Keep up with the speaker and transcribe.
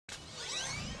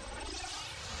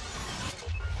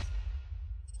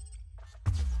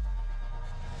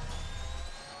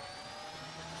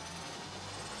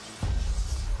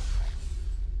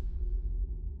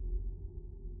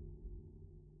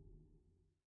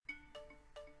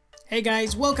Hey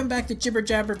guys, welcome back to Jibber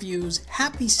Jab Reviews.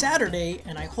 Happy Saturday,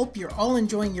 and I hope you're all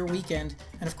enjoying your weekend.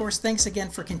 And of course, thanks again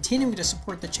for continuing to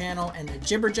support the channel and the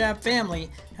Jibber Jab family.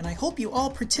 And I hope you all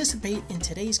participate in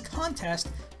today's contest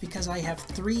because I have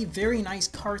 3 very nice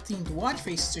car-themed watch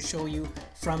faces to show you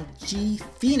from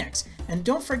GPhoenix. And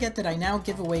don't forget that I now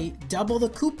give away double the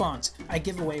coupons. I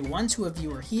give away one to a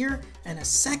viewer here, and a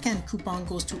second coupon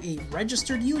goes to a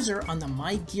registered user on the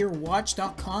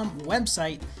mygearwatch.com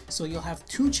website. So you'll have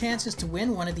 2 chances to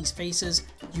win one of these faces,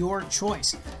 your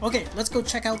choice. Okay, let's go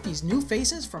check out these new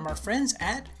faces from our friends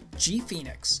at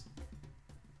GPhoenix.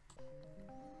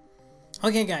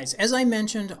 Okay guys, as I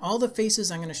mentioned, all the faces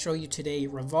I'm going to show you today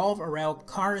revolve around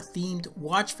car-themed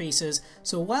watch faces,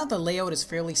 so while the layout is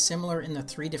fairly similar in the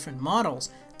 3 different models,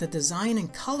 the design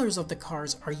and colors of the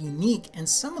cars are unique and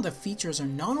some of the features are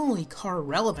not only car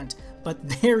relevant, but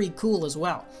very cool as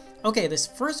well. Okay, this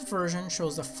first version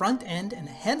shows the front end and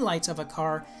headlights of a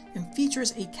car and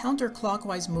features a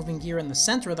counterclockwise moving gear in the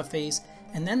center of the face,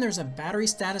 and then there's a battery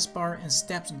status bar and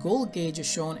steps gold gauge is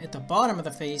shown at the bottom of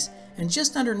the face, and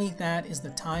just underneath that is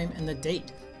the time and the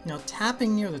date. Now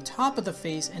tapping near the top of the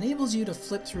face enables you to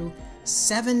flip through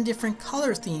 7 different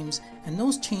color themes, and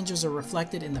those changes are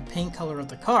reflected in the paint color of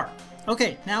the car.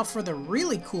 Okay, now for the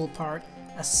really cool part,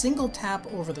 a single tap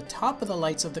over the top of the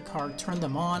lights of the car turned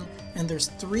them on, and there's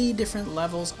 3 different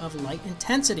levels of light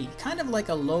intensity, kind of like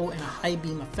a low and a high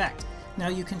beam effect. Now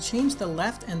you can change the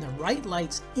left and the right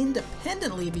lights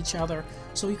independently of each other,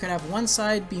 so you could have one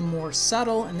side be more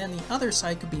subtle and then the other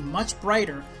side could be much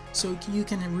brighter, so you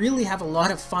can really have a lot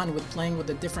of fun with playing with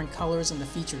the different colors and the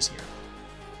features here.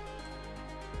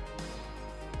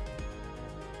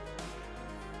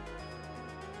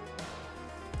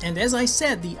 And as I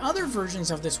said, the other versions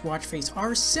of this watch face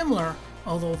are similar,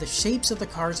 although the shapes of the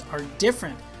cars are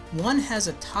different. One has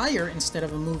a tire instead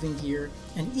of a moving gear,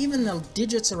 and even the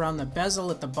digits around the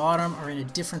bezel at the bottom are in a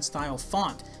different style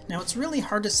font. Now it's really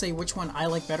hard to say which one I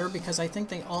like better because I think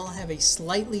they all have a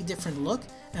slightly different look,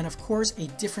 and of course a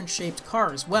different shaped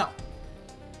car as well.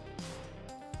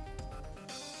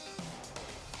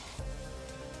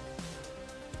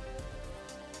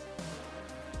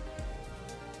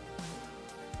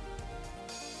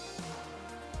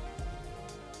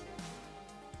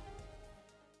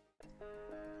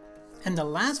 And the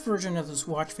last version of this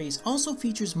watch face also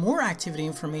features more activity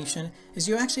information, as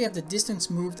you actually have the distance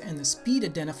moved and the speed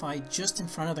identified just in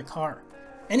front of the car.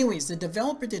 Anyways, the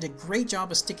developer did a great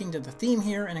job of sticking to the theme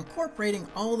here and incorporating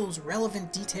all those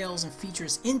relevant details and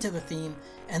features into the theme,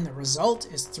 and the result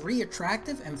is 3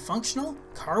 attractive and functional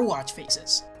car watch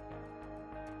faces.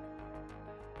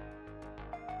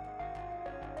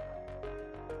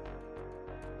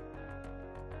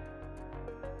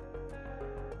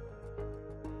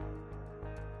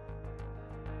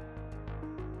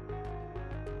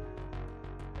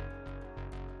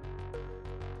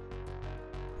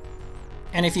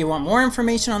 And if you want more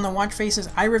information on the watch faces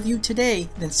I reviewed today,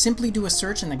 then simply do a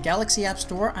search in the Galaxy App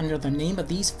Store under the name of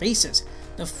these faces.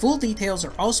 The full details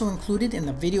are also included in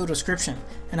the video description,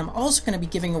 and I'm also going to be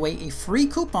giving away a free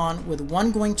coupon, with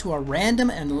one going to a random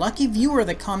and lucky viewer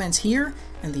that comments here,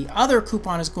 and the other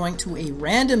coupon is going to a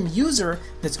random user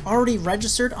that's already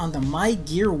registered on the My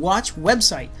Gear Watch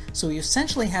website. So you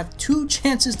essentially have 2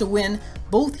 chances to win,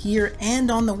 both here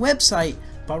and on the website.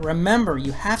 But remember,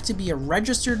 you have to be a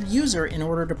registered user in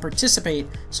order to participate,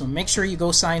 so make sure you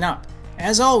go sign up.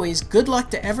 As always, good luck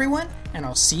to everyone, and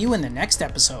I'll see you in the next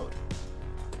episode.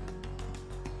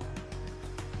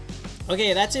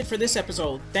 Okay, that's it for this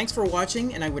episode. Thanks for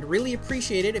watching, and I would really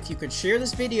appreciate it if you could share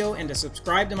this video and to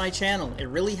subscribe to my channel. It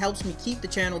really helps me keep the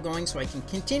channel going so I can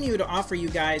continue to offer you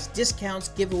guys discounts,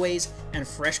 giveaways, and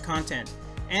fresh content.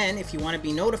 And if you want to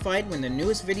be notified when the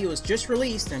newest video is just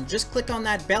released, then just click on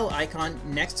that bell icon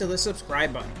next to the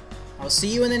subscribe button. I'll see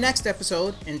you in the next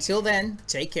episode. Until then,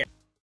 take care.